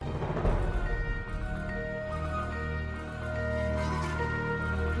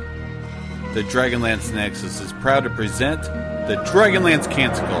the Dragonlance Nexus is proud to present the Dragonlance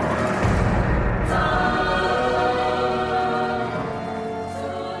Canticle.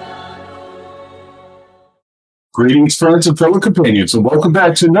 Greetings, friends and fellow companions, and welcome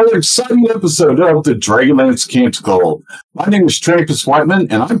back to another exciting episode of the Dragonlance Canticle. My name is Trampus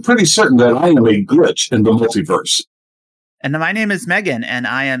Whiteman, and I'm pretty certain that I am a glitch in the multiverse. And my name is Megan, and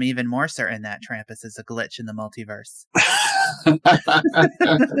I am even more certain that Trampus is a glitch in the multiverse.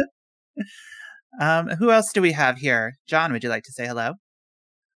 Who else do we have here? John, would you like to say hello?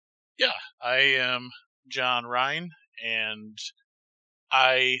 Yeah, I am John Ryan, and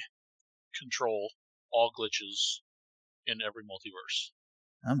I control all glitches in every multiverse.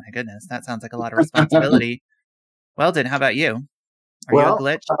 Oh my goodness, that sounds like a lot of responsibility. Weldon, how about you? Are you a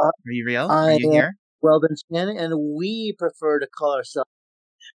glitch? Are you real? Are you here? Weldon Shannon, and we prefer to call ourselves,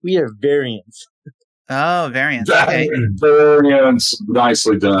 we are variants. Oh, variants. Okay. Variants.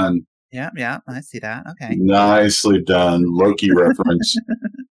 Nicely done. Yeah, I see that. Okay. Nicely done. Loki reference,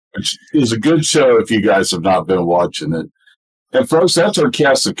 which is a good show if you guys have not been watching it. And folks, that's our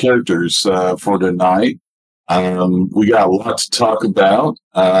cast of characters for tonight. We got a lot to talk about.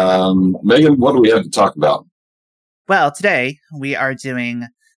 Megan, what do we have to talk about? Well, today we are doing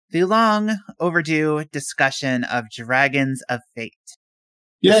the long overdue discussion of Dragons of Fate.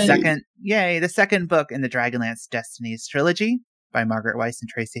 Yay. The second book in the Dragonlance Destinies trilogy by Margaret Weis and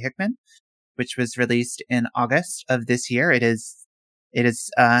Tracy Hickman, which was released in August of this year. It is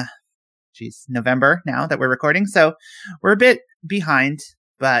November now that we're recording, so we're a bit behind,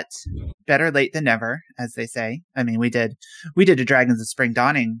 but better late than never, as they say. I mean, we did a Dragons of Spring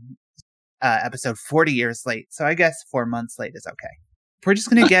Dawning episode 40 years late, so I guess 4 months late is okay. We're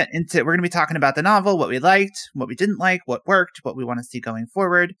just going to we're going to be talking about the novel, what we liked, what we didn't like, what worked, what we want to see going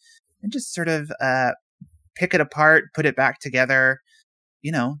forward, and just sort of pick it apart, put it back together.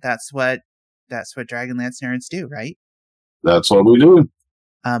 You know, that's what Dragonlance nerds do, right? That's what we do.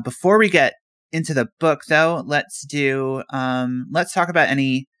 Before we get into the book, though, let's talk about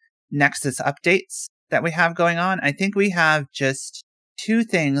any Nexus updates that we have going on. I think we have just two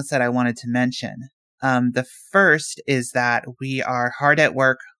things that I wanted to mention. The first is that we are hard at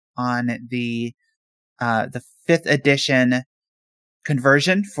work on the 5th edition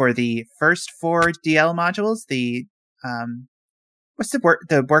conversion for the first 4 DL modules. The what's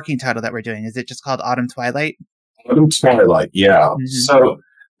the working title that we're doing? Is it just called Autumn Twilight? Autumn Twilight, yeah. Mm-hmm. So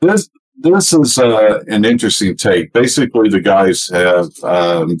this is an interesting take. Basically, the guys have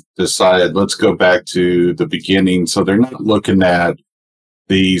decided, let's go back to the beginning. So they're not looking at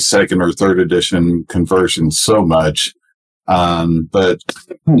the 2nd or 3rd edition conversion so much. But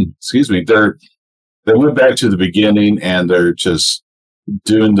excuse me, they went back to the beginning and they're just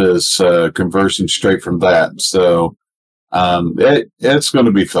doing this conversion straight from that. So it's going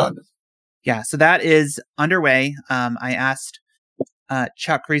to be fun. Yeah, so that is underway. I asked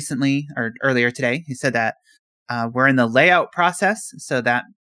Chuck recently or earlier today. He said that we're in the layout process. So that,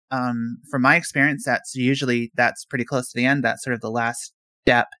 from my experience, that's pretty close to the end. That's sort of the last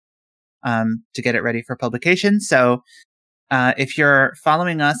step to get it ready for publication. So if you're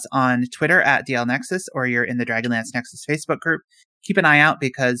following us on Twitter at DL Nexus, or you're in the Dragonlance Nexus Facebook group, keep an eye out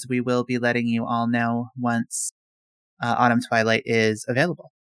because we will be letting you all know once Autumn Twilight is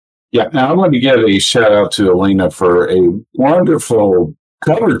available. Yeah, now I want to give a shout out to Elena for a wonderful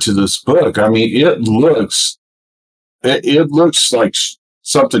cover to this book. I mean, it looks like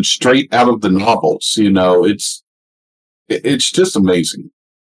something straight out of the novels. You know, it's just amazing.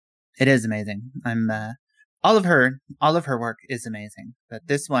 It is amazing. All of her work is amazing, but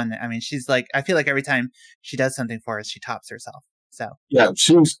this one, I mean, she's like, I feel like every time she does something for us, she tops herself. So yeah,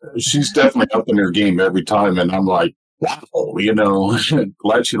 she's definitely up in her game every time, and I'm like, wow, you know,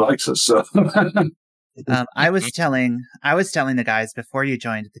 glad she likes us. So. I was telling the guys before you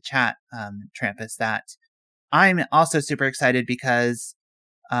joined the chat, Trampus, that I'm also super excited because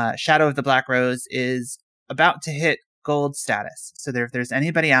Shadow of the Black Rose is about to hit gold status. So if there's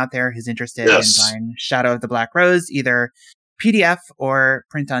anybody out there who's interested in buying Shadow of the Black Rose, either PDF or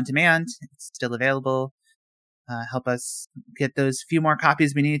print on demand, it's still available. Help us get those few more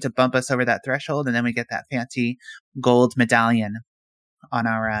copies we need to bump us over that threshold, and then we get that fancy gold medallion on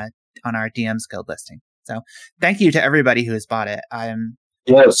our DM's Guild listing. So thank you to everybody who has bought it.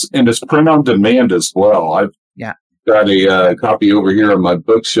 Yes, and it's print on demand as well. I've got a copy over here on my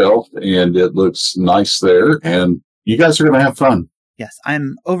bookshelf, and it looks nice there, and you guys are going to have fun. Yes,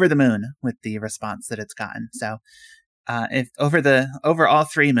 I'm over the moon with the response that it's gotten. So if over all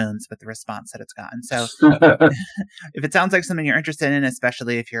 3 moons with the response that it's gotten. So if it sounds like something you're interested in,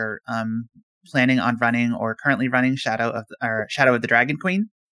 especially if you're planning on running or currently running Shadow of the Dragon Queen,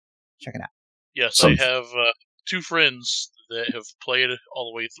 check it out. Yes, Some I have 2 friends that have played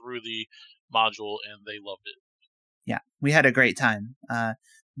all the way through the module, and they loved it. Yeah, we had a great time.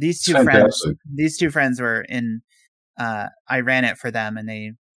 These two fantastic. friends were in. I ran it for them, and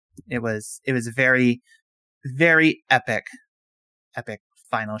it was a very, very epic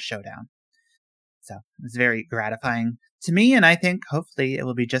final showdown. So it was very gratifying to me, and I think hopefully it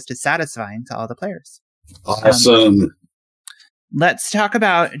will be just as satisfying to all the players. Awesome. Let's talk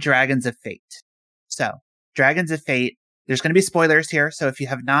about Dragons of Fate. So, Dragons of Fate, there's going to be spoilers here, so if you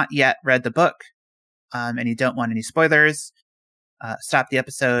have not yet read the book, and you don't want any spoilers, stop the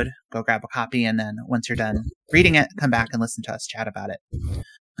episode, go grab a copy, and then once you're done reading it, come back and listen to us chat about it.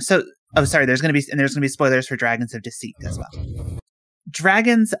 So, there's going to be spoilers for Dragons of Deceit as well.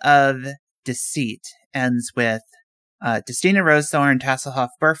 Dragons of Deceit ends with Destina Rosethorn, Tasselhoff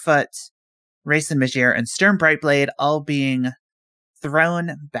Burfoot, Rayson Magier, and Sturm Brightblade all being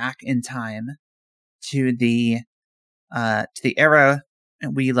thrown back in time to the era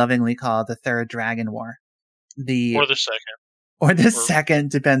we lovingly call the Third Dragon War. Or the second. Or the second,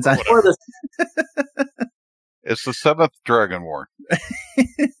 depends on. It's the 7th Dragon War.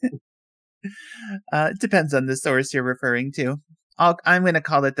 Depends on the source you're referring to. I'm going to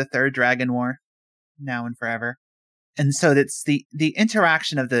call it the Third Dragon War, now and forever. And so it's the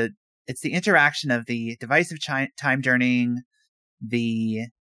interaction of the device of time journeying, the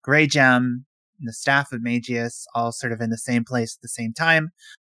Grey Gem, and the Staff of Magius, all sort of in the same place at the same time,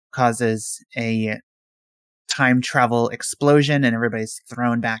 causes a time travel explosion, and everybody's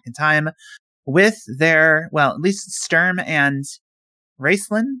thrown back in time. With their, at least Sturm and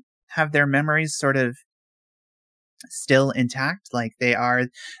Raistlin have their memories sort of still intact. Like they are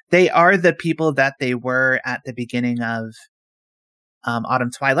the people that they were at the beginning of Autumn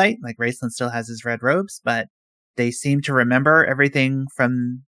Twilight. Like Raistlin still has his red robes, but they seem to remember everything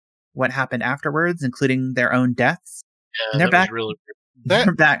from what happened afterwards, including their own deaths. Yeah, and they're back.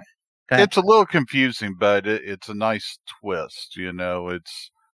 They're back. It's a little confusing, but it's a nice twist.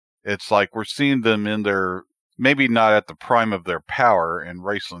 It's like we're seeing them in their, maybe not at the prime of their power in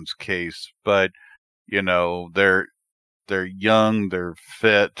Raistlin's case, but they're young, they're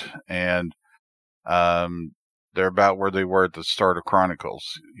fit, and they're about where they were at the start of Chronicles.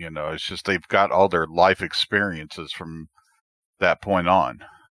 It's just they've got all their life experiences from that point on.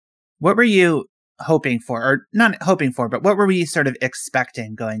 What were you hoping for, or not hoping for, but what were we sort of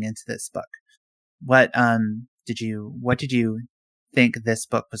expecting going into this book? What did you think this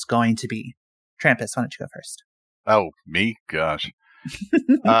book was going to be? Trampus, why don't you go first? Oh, me? Gosh.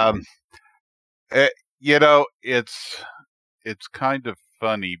 It's kind of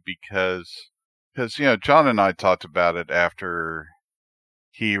funny because John and I talked about it after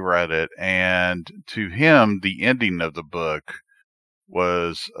he read it, and to him, the ending of the book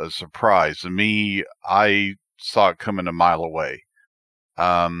was a surprise. To me, I saw it coming a mile away.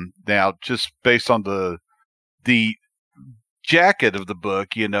 Now, just based on the jacket of the book,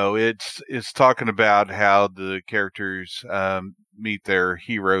 it's talking about how the characters meet their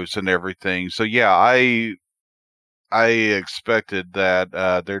heroes and everything. So yeah, I expected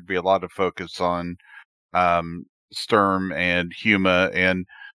that there'd be a lot of focus on Sturm and Huma, and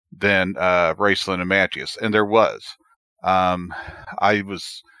then Raistlin and Magius, and there was. I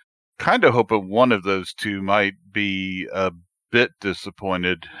was kind of hoping one of those two might be a bit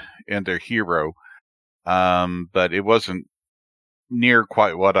disappointed in their hero, but it wasn't near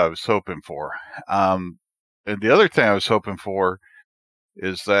quite what I was hoping for. And the other thing I was hoping for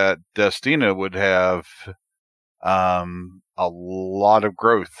is that Destina would have a lot of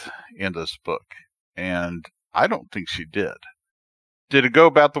growth in this book, and I don't think she did. Did it go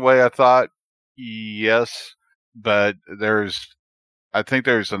about the way I thought? Yes, but I think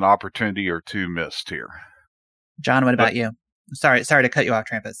there's an opportunity or two missed here. John, what about you? Sorry to cut you off,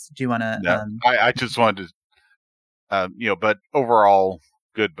 Trampus. Do you want to? No, I just wanted to, but overall,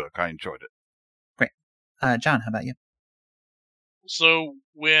 good book. I enjoyed it. Great. John, how about you? So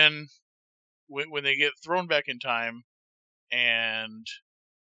when they get thrown back in time, and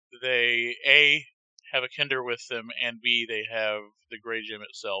they A, have a Kender with them, and B, they have the Grey Gem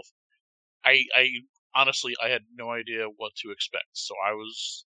itself, I honestly, I had no idea what to expect. So I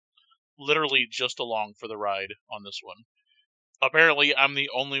was literally just along for the ride on this one. Apparently, I'm the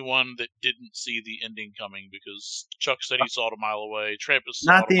only one that didn't see the ending coming, because Chuck said he saw it a mile away. Trampus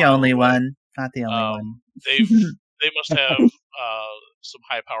saw Not it a the mile only away. one. Not the only one. They must have some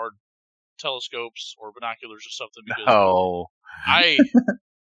high-powered telescopes or binoculars or something, because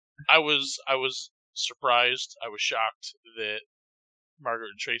I was surprised. I was shocked that Margaret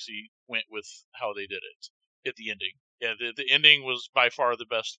and Tracy went with how they did it at the ending. Yeah, the ending was by far the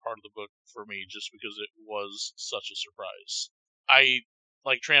best part of the book for me, just because it was such a surprise. I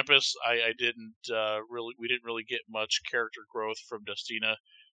like Trampus. I didn't we didn't really get much character growth from Destina.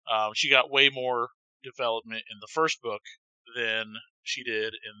 She got way more development in the first book than she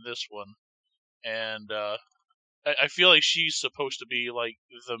did in this one, and I feel like she's supposed to be like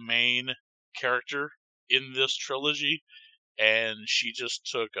the main character in this trilogy, and she just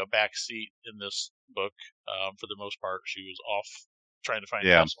took a back seat in this book. For the most part, she was off trying to find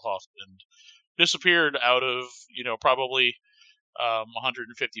Hasselhoff and disappeared out of probably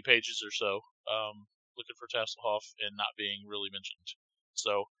 150 pages or so, looking for Hasselhoff and not being really mentioned.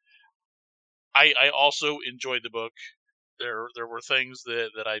 So I also enjoyed the book. There were things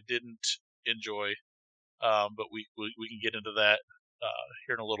that I didn't enjoy, but we can get into that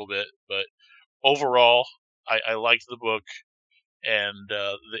here in a little bit. But overall, I liked the book, and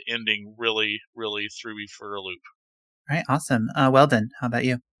the ending really threw me for a loop. All right, awesome. Weldon, how about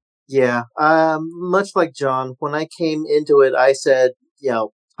you? Yeah, much like John, when I came into it, I said,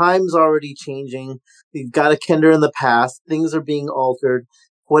 time's already changing. We've got a Kender in the past. Things are being altered.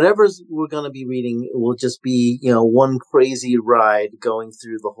 Whatever's we're going to be reading will just be, one crazy ride going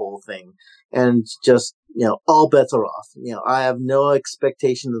through the whole thing. And just, all bets are off. I have no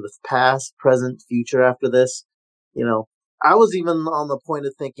expectation of the past, present, future after this. I was even on the point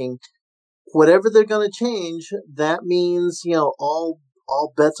of thinking, whatever they're going to change, that means, all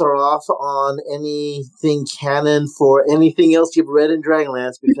bets are off on anything canon for anything else you've read in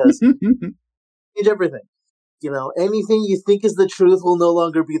Dragonlance, because change everything. Anything you think is the truth will no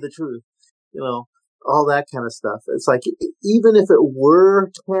longer be the truth. All that kind of stuff. It's like, even if it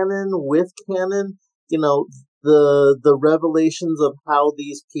were canon with canon, the revelations of how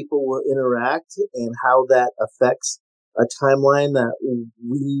these people will interact and how that affects a timeline that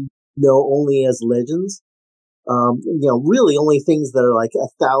we know only as legends. Really only things that are like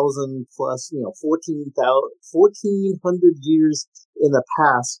 1,000 plus, 1,400 years in the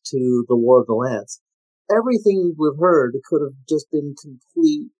past to the War of the Lance. Everything we've heard could have just been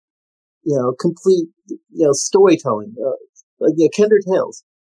complete storytelling, like Kender Tales.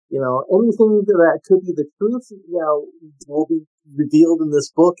 Anything that could be the truth, will be revealed in this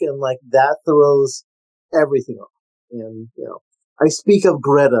book, and like that throws everything off. And I speak of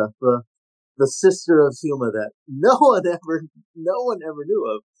Greta, the sister of Huma that no one ever knew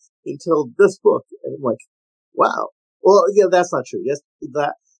of until this book. And I'm like, wow. Well, yeah, that's not true. Yes,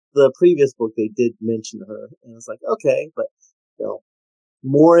 that the previous book they did mention her, and it's like, okay, but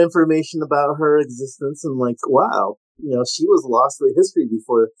more information about her existence, and like, wow, she was lost to history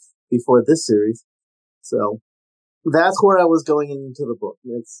before this series. So that's where I was going into the book.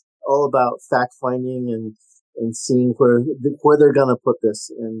 It's all about fact finding and seeing where they're gonna put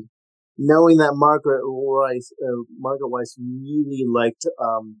this, and knowing that Margaret Weiss really liked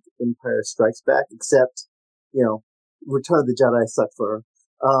Empire Strikes Back, except Return of the Jedi sucked for her.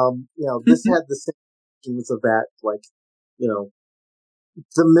 This had the same themes of that, like the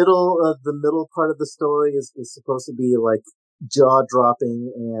middle part of the story is supposed to be like jaw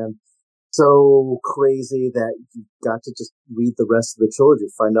dropping and so crazy that you got to just read the rest of the trilogy,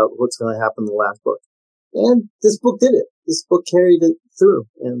 find out what's going to happen in the last book. And this book did it. This book carried it through,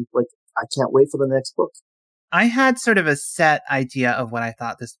 and like, I can't wait for the next book. I had sort of a set idea of what I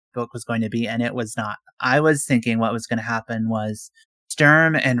thought this book was going to be, and it was not. I was thinking what was going to happen was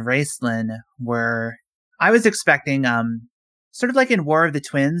Sturm and Raistlin were... I was expecting, sort of like in War of the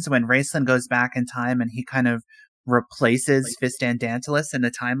Twins, when Raistlin goes back in time and he kind of replaces Fistan Dantilus in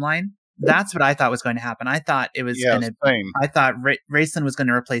the timeline. That's what I thought was going to happen. I thought it was going to... I thought Raistlin was going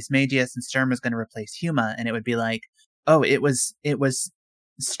to replace Magius and Sturm was going to replace Huma, and it would be like, oh, it was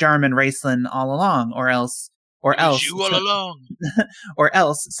Sturm and Raistlin all along, or else you all along. Or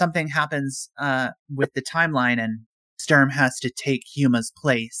else something happens with the timeline, and Sturm has to take Huma's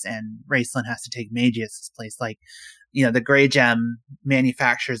place, and Raistlin has to take Magius's place. Like, the Grey Gem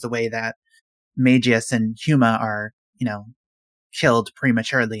manufactures the way that Magius and Huma are, killed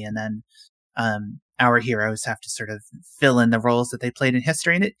prematurely, and then our heroes have to sort of fill in the roles that they played in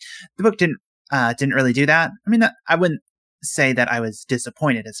history. And the book didn't really do that. I mean, I wouldn't say that I was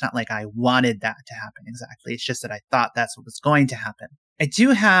disappointed. It's not like I wanted that to happen exactly. It's just that I thought that's what was going to happen. I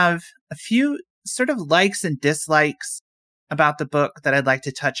do have a few sort of likes and dislikes about the book that I'd like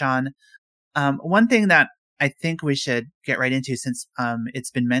to touch on. One thing that I think we should get right into, since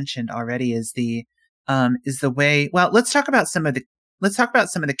it's been mentioned already, is the way. Well, let's talk about some of the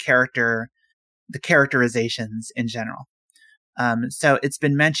characterizations in general. So it's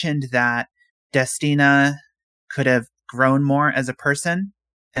been mentioned that Destina could have grown more as a person,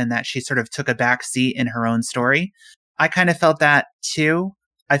 and that she sort of took a back seat in her own story. I kind of felt that too.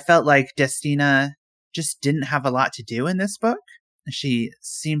 I felt like Destina just didn't have a lot to do in this book. She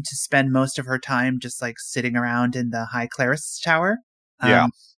seemed to spend most of her time just like sitting around in the High Clerist's Tower. Yeah.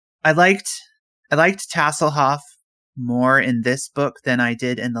 I liked Tasselhoff more in this book than I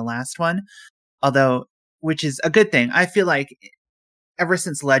did in the last one, although, which is a good thing. I feel like ever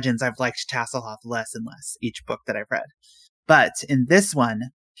since Legends, I've liked Tasselhoff less and less each book that I've read. But in this one,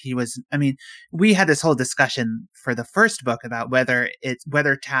 we had this whole discussion for the first book about whether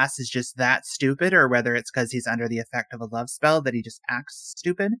Tass is just that stupid or whether it's because he's under the effect of a love spell that he just acts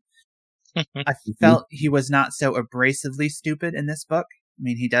stupid. I felt he was not so abrasively stupid in this book. I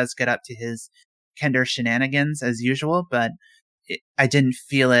mean, he does get up to his Kender shenanigans as usual, but I didn't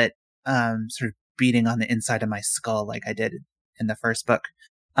feel it sort of beating on the inside of my skull like I did in the first book.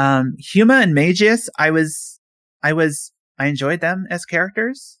 Huma and Magius, I enjoyed them as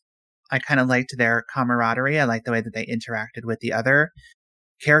characters. I kind of liked their camaraderie. I liked the way that they interacted with the other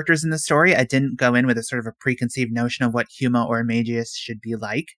characters in the story. I didn't go in with a sort of a preconceived notion of what Huma or Magius should be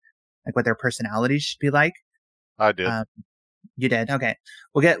like what their personalities should be like. I did. You did. Okay.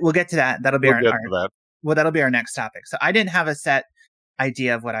 We'll get to that. That'll be that'll be our next topic. So I didn't have a set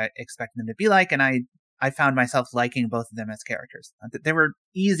idea of what I expected them to be like, and I found myself liking both of them as characters. They were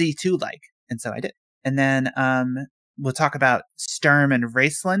easy to like, and so I did. And then we'll talk about Sturm and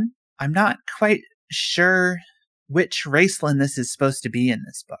Raistlin. I'm not quite sure which Raistlin this is supposed to be in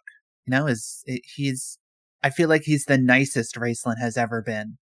this book. You know, I feel like he's the nicest Raistlin has ever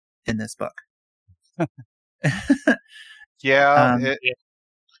been in this book. Yeah.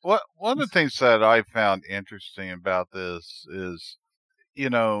 One of the things that I found interesting about this is,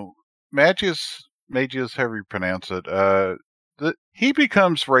 Magius, however you pronounce it, he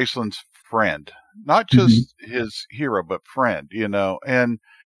becomes Raistlin's friend, not just his hero, but friend, and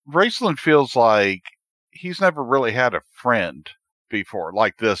Raistlin feels like he's never really had a friend before,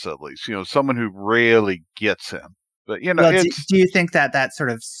 like this at least, someone who really gets him. But, do you think that sort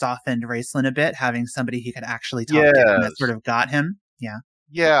of softened Raistlin a bit, having somebody he could actually talk to and that sort of got him? Yeah.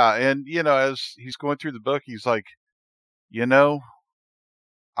 Yeah. And, as he's going through the book, he's like,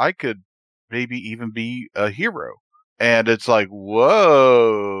 I could maybe even be a hero. And it's like,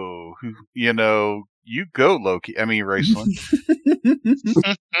 whoa, you go, Loki. I mean, Raistlin.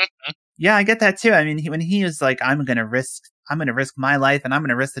 Yeah, I get that too. I mean, when he was like, I'm going to risk my life and I'm going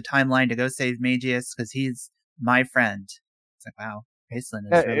to risk the timeline to go save Magius because he's my friend. It's like, wow, Raistlin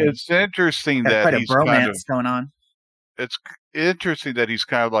is really, it's interesting that quite a bromance going on. It's interesting that he's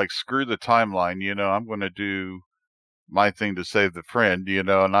kind of like, screw the timeline, I'm going to do my thing to save the friend,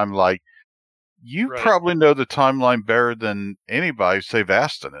 and I'm like, you probably know the timeline better than anybody, save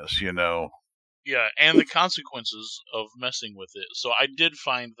Astinus, Yeah, and the consequences of messing with it. So I did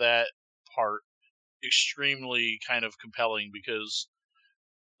find that part extremely kind of compelling because,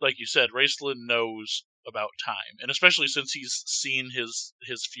 like you said, Raistlin knows about time, and especially since he's seen his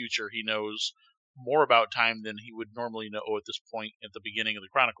future, he knows more about time than he would normally know at this point at the beginning of the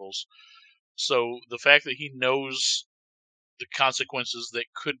Chronicles. So the fact that he knows the consequences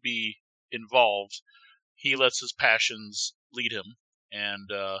that could be involved, he lets his passions lead him,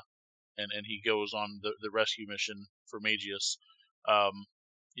 and he goes on the rescue mission for Magius.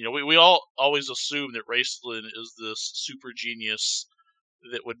 We all always assume that Raistlin is this super genius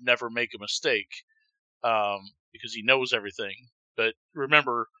that would never make a mistake, because he knows everything. But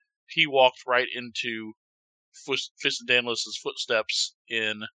remember, he walked right into Fistandanlis' footsteps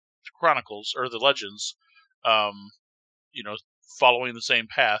in Chronicles, or the Legends, following the same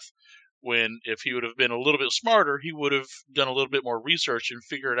path, when if he would have been a little bit smarter, he would have done a little bit more research and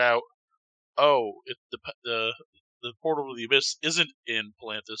figured out, the portal to the abyss isn't in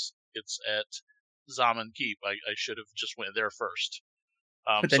Palanthas, it's at Zaman Keep. I should have just went there first.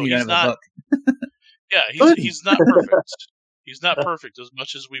 But then you don't have a book. Yeah, he's not perfect. He's not perfect as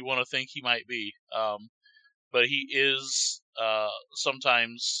much as we want to think he might be. But he is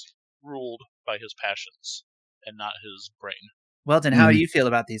sometimes ruled by his passions and not his brain. Weldon, how do you feel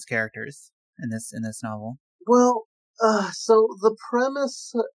about these characters in this novel? Well, so the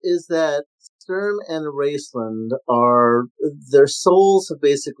premise is that Sturm and Raistlin their souls have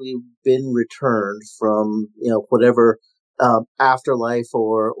basically been returned from, whatever afterlife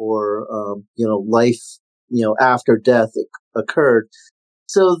or life, after death occurred.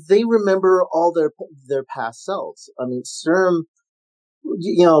 So they remember all their past selves. I mean, Sturm,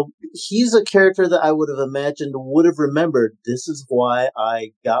 he's a character that I would have imagined would have remembered, this is why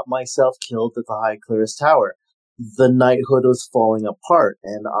I got myself killed at the High Clerist Tower. The knighthood was falling apart,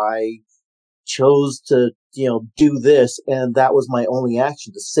 and I chose to, do this, and that was my only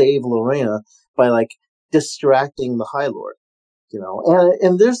action, to save Lorena by, distracting the High Lord.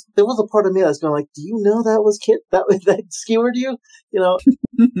 And there was a part of me that was going like, do you know that was Kit that skewered you?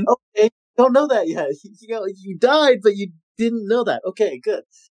 Okay, don't know that yet. You died, but you didn't know that. Okay, good.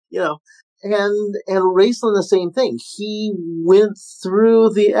 And Raceland, the same thing. He went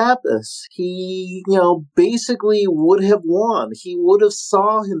through the abyss. He, basically would have won. He would have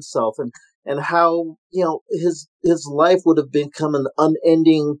saw himself and how, his life would have become an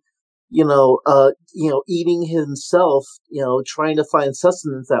unending, eating himself, trying to find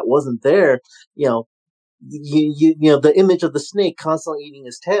sustenance that wasn't there, the image of the snake constantly eating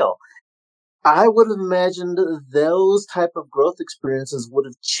his tail. I would have imagined those type of growth experiences would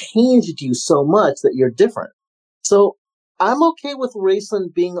have changed you so much that you're different. So I'm okay with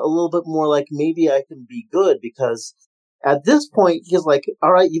Raceland being a little bit more like, maybe I can be good, because at this point he's like,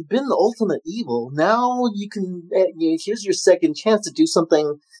 all right, you've been the ultimate evil. Now you can, here's your second chance to do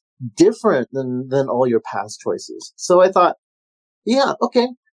something different than all your past choices. So I thought, yeah, okay.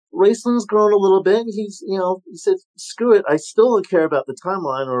 Raceland's grown a little bit. He said, screw it. I still don't care about the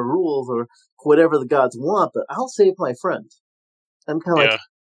timeline or rules or whatever the gods want, but I'll save my friend. I'm kind of like,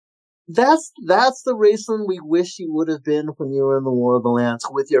 that's the Raceland we wish you would have been when you were in the War of the Lance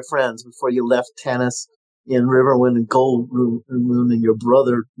with your friends before you left Tanis in Riverwind and Goldmoon and your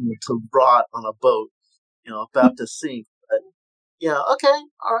brother to rot on a boat, about to sink. But, okay,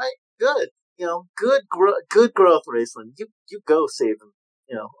 all right, good. Good growth, Raceland. You go save him.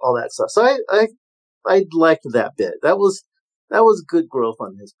 All that stuff. So I liked that bit. That was good growth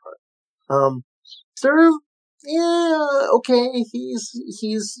on his part. Sturm, yeah, okay. He's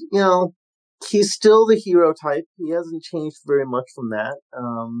he's still the hero type. He hasn't changed very much from that.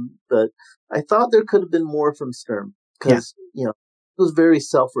 But I thought there could have been more from Sturm because he was very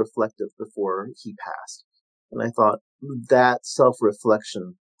self-reflective before he passed, and I thought that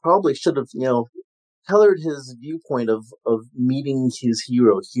self-reflection probably should have colored his viewpoint of meeting his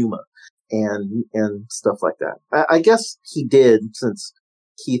hero Huma and stuff like that. I guess he did, since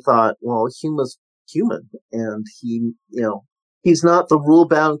he thought, well, Huma's human, and he's not the rule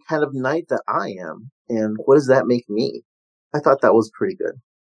bound kind of knight that I am, and what does that make me? I thought that was pretty good.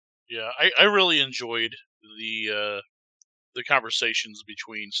 Yeah, I really enjoyed the conversations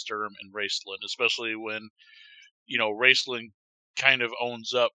between Sturm and Raceland, especially when Raceland kind of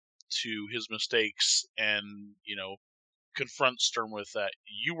owns up to his mistakes and confronts Sturm with that.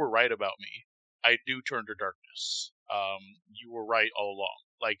 You were right about me. I do turn to darkness. You were right all along.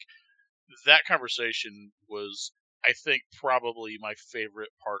 Like, that conversation was, I think, probably my favorite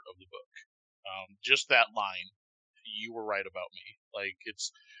part of the book. Just that line, you were right about me. Like,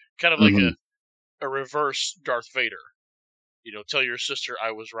 it's kind of like a reverse Darth Vader. Tell your sister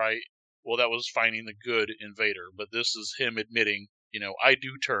I was right. Well, that was finding the good in Vader, but this is him admitting, I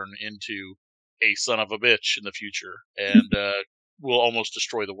do turn into a son of a bitch in the future and will almost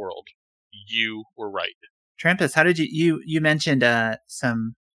destroy the world. You were right. Trampas, how did you mentioned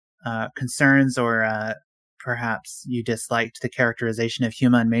some concerns or perhaps you disliked the characterization of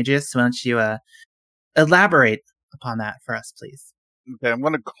Huma and Magius. Why don't you elaborate upon that for us, please? Okay, I'm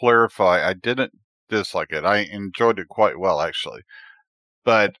going to clarify. I didn't dislike it. I enjoyed it quite well, actually.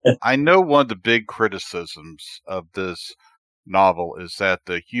 But I know one of the big criticisms of this novel is that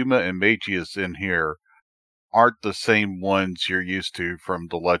the Huma and Magius in here aren't the same ones you're used to from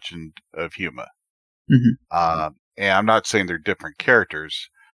The Legend of Huma. And I'm not saying they're different characters,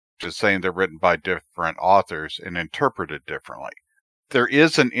 just saying they're written by different authors and interpreted differently. There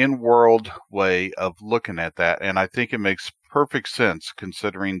is an in-world way of looking at that, and I think it makes perfect sense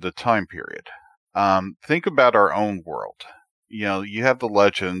considering the time period. Think about our own world. You have the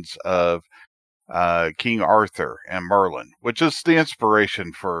legends of King Arthur and Merlin, which is the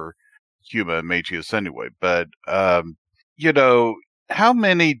inspiration for Huma and Magius anyway. But, how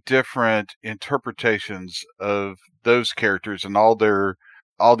many different interpretations of those characters and all the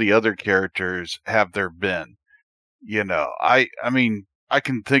other characters have there been? I mean, I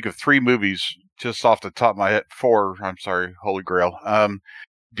can think of 3 movies just off the top of my head. 4, I'm sorry, Holy Grail.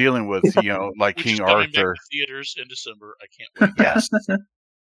 Dealing with, like Which King is coming Arthur. back to theaters in December. I can't wait. Yes.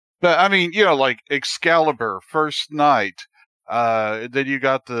 But I mean, like Excalibur, First Knight. Then you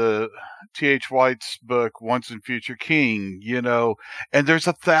got the T.H. White's book, Once and Future King, and there's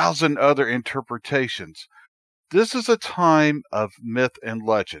 1,000 other interpretations. This is a time of myth and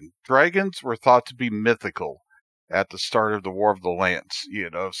legend. Dragons were thought to be mythical at the start of the War of the Lance,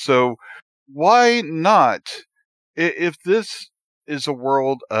 So why not, if this is a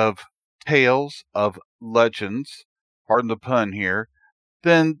world of tales, of legends, pardon the pun here,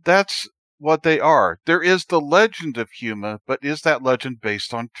 then that's what they are. There is the legend of Huma, but is that legend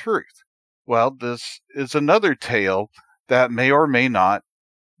based on truth? Well, this is another tale that may or may not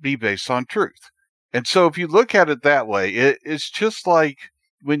be based on truth. And so if you look at it that way, it's just like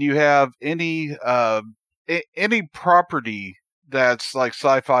when you have any property that's like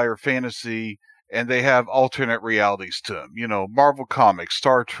sci-fi or fantasy and they have alternate realities to them, Marvel Comics,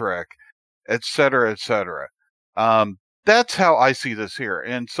 Star Trek, et cetera, et cetera. That's how I see this here.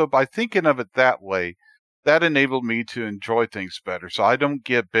 And so by thinking of it that way, that enabled me to enjoy things better. So I don't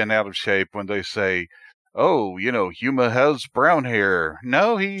get bent out of shape when they say, oh, Huma has brown hair.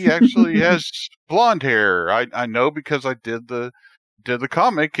 No, he actually has blonde hair. I know because I did the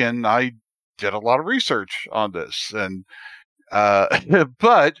comic and I did a lot of research on this. And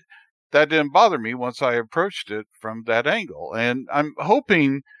but that didn't bother me once I approached it from that angle. And I'm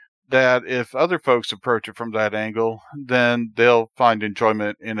hoping that if other folks approach it from that angle, then they'll find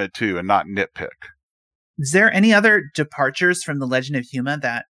enjoyment in it too and not nitpick. Is there any other departures from the Legend of Huma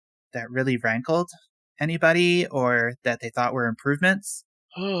that really rankled anybody or that they thought were improvements?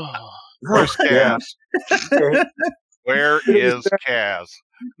 Where's Kaz? Where is Kaz?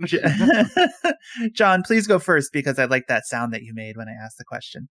 John, please go first because I like that sound that you made when I asked the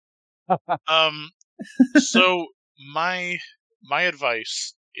question. So my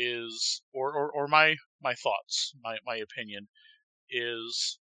advice is, or my thoughts, my opinion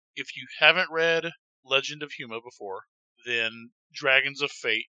is, if you haven't read Legend of Huma before, then Dragons of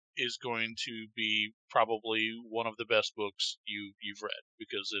Fate is going to be probably one of the best books you've read,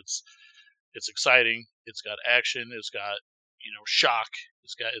 because it's exciting, it's got action, it's got shock,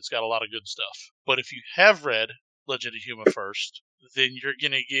 it's got a lot of good stuff. But if you have read Legend of Huma first, then you're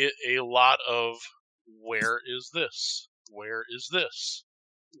gonna get a lot of, where is this? Where is this?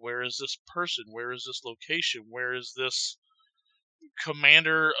 Where is this person? Where is this location? Where is this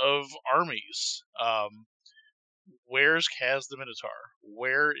commander of armies? Where's Kaz the Minotaur?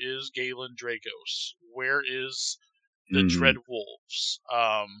 Where is Galen Dracos? Where is the Dread Wolves?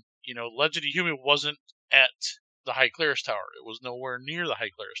 Legend of Huma wasn't at the High Clerist's Tower. It was nowhere near the High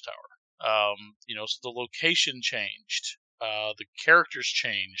Clerist's Tower. So the location changed. The characters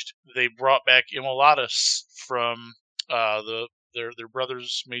changed. They brought back Immolatus from their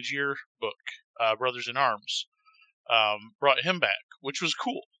Brothers Magier book, Brothers in Arms. Brought him back, which was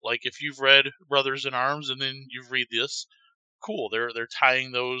cool. Like, if you've read Brothers in Arms and then you read this, cool. They're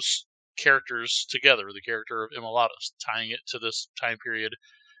tying those characters together. The character of Immolatus, tying it to this time period,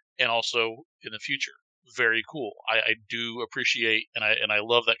 and also in the future. Very cool. I do appreciate and I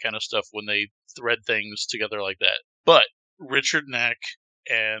love that kind of stuff when they thread things together like that. But Richard Knaak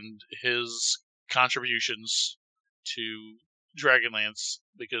and his contributions to Dragonlance,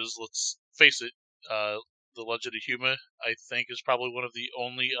 because let's face it, The Legend of Huma, I think, is probably one of the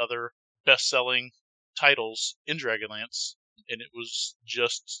only other best-selling titles in Dragonlance, and it was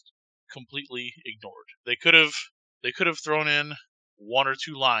just completely ignored. They could have thrown in one or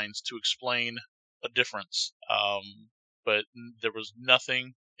two lines to explain a difference, but there was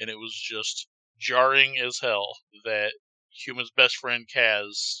nothing, and it was just jarring as hell that Huma's best friend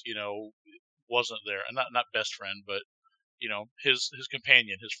Kaz, wasn't there. And not best friend, but his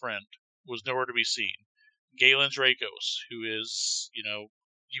companion, his friend, was nowhere to be seen. Galen Dracos, who is,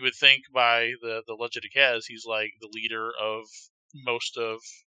 you would think by the Legend of Kaz, he's like the leader of most of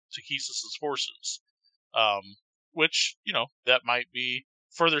Takhisis' forces. Which, that might be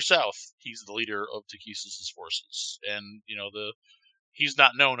further south. He's the leader of Takhisis' forces. And, he's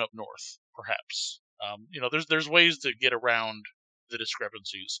not known up north, perhaps. There's ways to get around the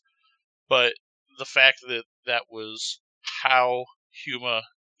discrepancies. But the fact that was how Huma,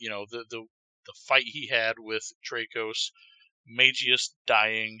 the fight he had with Dracos, Magius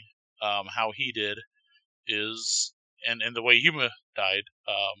dying, how he did, is, and the way Huma died,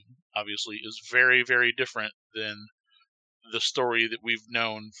 obviously, is very, very different than the story that we've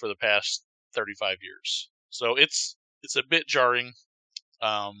known for the past 35 years. So it's a bit jarring,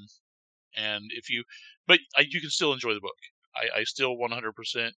 and but you can still enjoy the book. I still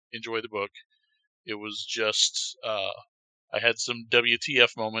 100% enjoy the book. It was just, I had some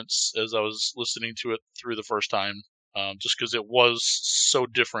WTF moments as I was listening to it through the first time, just because it was so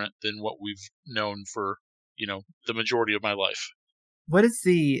different than what we've known for, the majority of my life. What is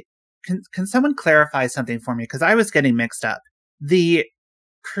can someone clarify something for me? Because I was getting mixed up. The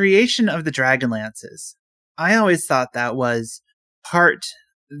creation of the Dragonlances, I always thought that was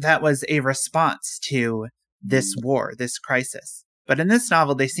a response to this war, this crisis. But in this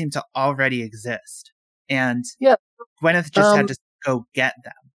novel, they seem to already exist. And Gwyneth just had to go get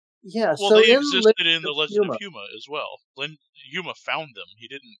them. Yeah, well, they existed in the Legend of Huma as well. Huma found them. He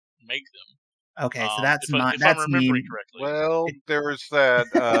didn't make them. Okay, so that's if I'm remembering correctly. Well, there was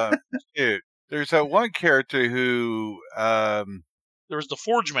that Dude, there's that one character who, There was the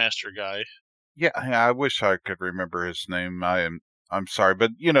Forge Master guy. yeah, I wish I could remember his name. I'm sorry,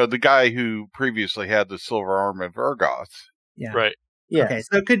 but the guy who previously had the silver arm of Ergoth. Yeah. Right. Yeah. Okay,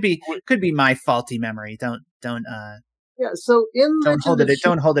 so it could be my faulty memory. Don't Yeah. So in don't hold Legend it of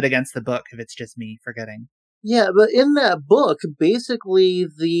don't hold it against the book if it's just me forgetting. Yeah, but in that book, basically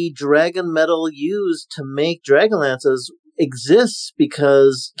the dragon metal used to make Dragonlances exists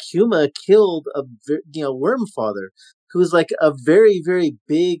because Huma killed a Wormfather, who's like a very, very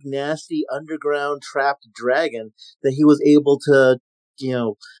big, nasty underground trapped dragon that he was able to,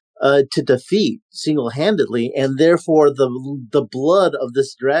 to defeat single-handedly, and therefore the blood of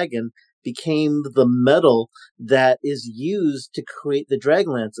this dragon became the metal that is used to create the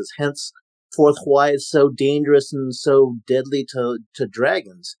Dragonlances. Hence, forth why it's so dangerous and so deadly to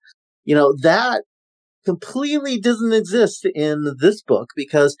dragons. That completely doesn't exist in this book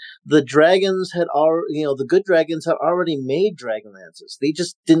because the dragons had already, the good dragons had already made Dragonlances. They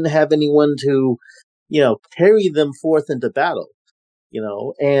just didn't have anyone to, carry them forth into battle.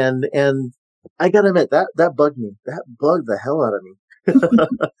 And I gotta admit that bugged me. That bugged the hell out of me.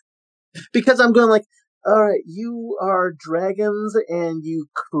 Because I'm going like, all right, you are dragons and you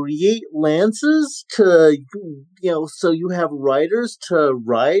create lances to, so you have riders to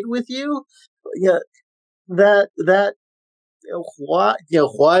ride with you. Yeah,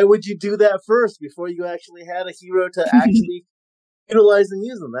 why would you do that first before you actually had a hero to actually utilize and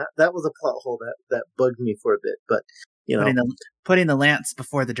use them? That was a plot hole that bugged me for a bit, but putting the lance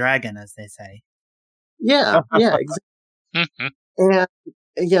before the dragon, as they say. Yeah, exactly. And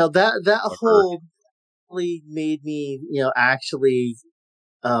that whole made me, actually,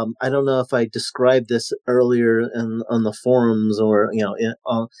 I don't know if I described this earlier on the forums or,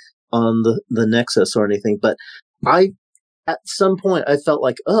 on the Nexus or anything, but at some point I felt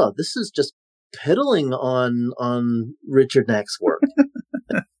like, oh, this is just piddling on Richard Nack's work.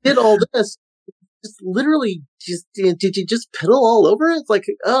 Did all this, just literally did you just piddle all over it? It's like,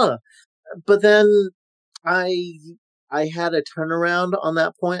 but then I had a turnaround on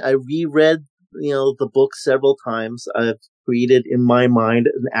that point. I reread, the book several times. I've created in my mind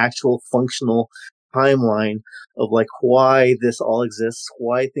an actual functional timeline of like why this all exists,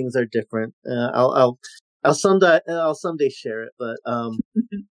 why things are different. I'll someday share it, but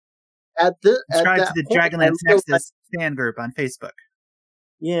subscribe to the Dragonlance Nexus fan group on Facebook.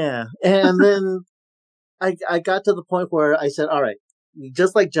 Yeah, and then I got to the point where I said, all right,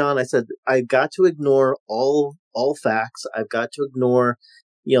 just like John, I said, I've got to ignore all facts. I've got to ignore,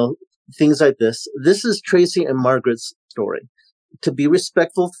 things like this. This is Tracy and Margaret's story. To be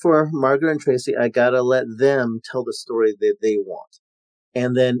respectful for Margaret and Tracy, I gotta let them tell the story that they want,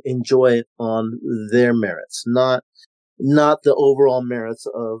 and then enjoy it on their merits, not the overall merits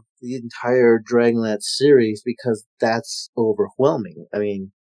of the entire Dragonlance series, because that's overwhelming. I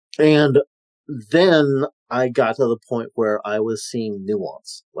mean, and then I got to the point where I was seeing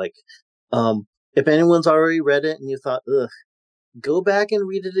nuance. Like, if anyone's already read it and you thought, ugh, go back and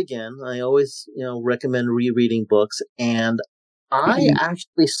read it again. I always, recommend rereading books. And I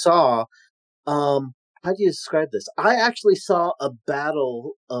actually saw, how do you describe this? I actually saw a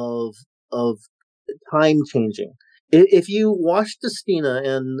battle of time changing. If you watch Destina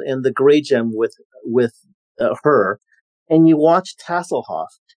and the Grey Gem with her, and you watch Tasselhoff,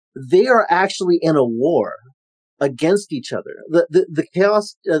 they are actually in a war against each other. The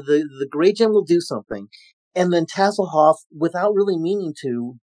chaos, the Grey Gem will do something, and then Tasselhoff, without really meaning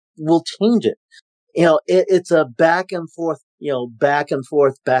to, will change it. It's a back and forth, back and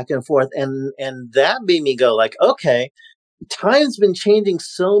forth, and that made me go like, okay, time's been changing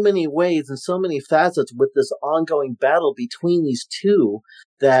so many ways and so many facets with this ongoing battle between these two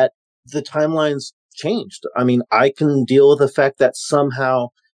that the timelines changed. I mean, I can deal with the fact that somehow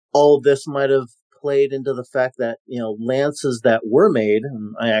all this might have played into the fact that, lances that were made,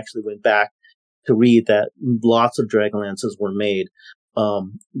 and I actually went back to read that lots of Dragonlances were made,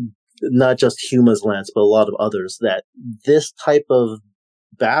 not just Huma's lance, but a lot of others, that this type of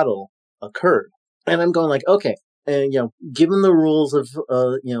battle occurred. And I'm going like, okay, and, given the rules of,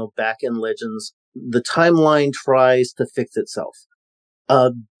 back in Legends, the timeline tries to fix itself,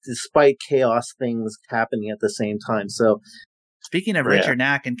 despite chaos things happening at the same time. So, speaking of Richard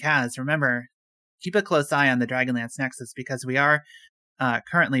Nack and Kaz, remember, keep a close eye on the Dragonlance Nexus, because we are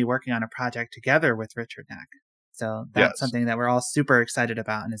currently working on a project together with Richard Nack. So that's something that we're all super excited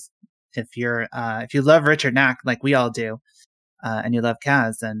about. And if you love Richard Nack like we all do, and you love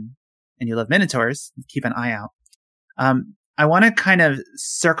Kaz and you love Minotaurs, keep an eye out. I want to kind of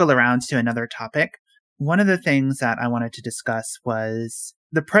circle around to another topic. One of the things that I wanted to discuss was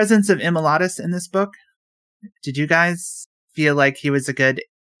the presence of Immolatus in this book, did you guys feel like he was a good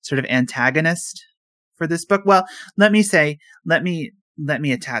sort of antagonist for this book? Well, let me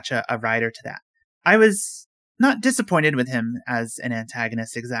attach a writer to that. I was not disappointed with him as an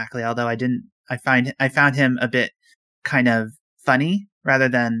antagonist exactly, although I found him a bit kind of funny rather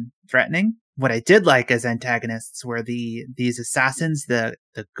than threatening. What I did like as antagonists were these assassins, the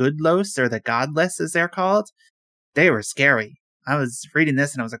Goodlos, or the Godless as they're called. They were scary. I was reading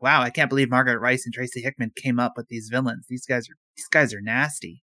this and I was like, wow, I can't believe Margaret Rice and Tracy Hickman came up with these villains. These guys are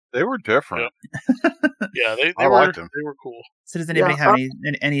nasty. They were different. Yeah, they liked them. They were cool. So does anybody have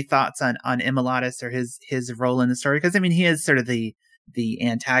any thoughts on Immolatus or his role in the story? Because I mean, he is sort of the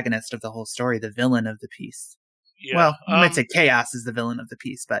antagonist of the whole story, the villain of the piece. Yeah, well, you might say Chaos is the villain of the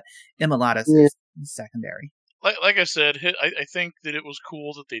piece, but Immolatus is secondary. Like I said, I think that it was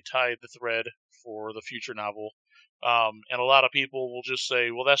cool that they tied the thread for the future novel. And a lot of people will just say,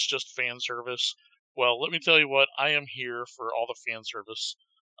 well, that's just fan service. Well, let me tell you what, I am here for all the fan service.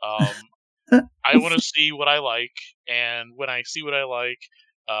 I want to see what I like, and when I see what I like,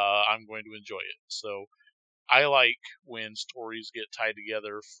 I'm going to enjoy it. So I like when stories get tied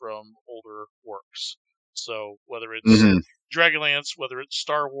together from older works. So whether it's Dragonlance, whether it's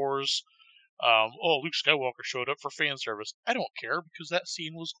Star Wars, Luke Skywalker showed up for fan service. I don't care, because that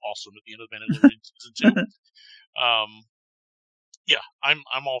scene was awesome at the end of Mandalorian season 2. Yeah,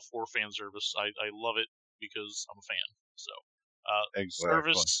 I'm all for fan service. I love it because I'm a fan. So,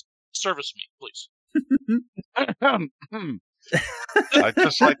 exactly. Service me, please. I'd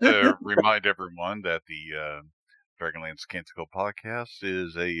just like to remind everyone that the Dragonlance Canticle podcast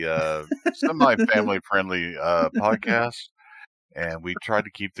is a semi-family friendly podcast, and we try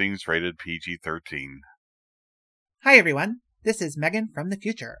to keep things rated PG-13. Hi everyone, this is Megan from the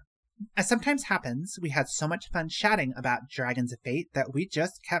future. As sometimes happens, we had so much fun chatting about Dragons of Fate that we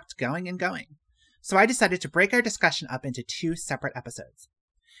just kept going and going. So I decided to break our discussion up into 2 separate episodes.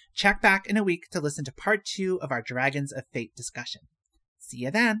 Check back in a week to listen to part 2 of our Dragons of Fate discussion. See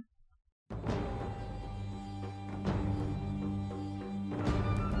you then!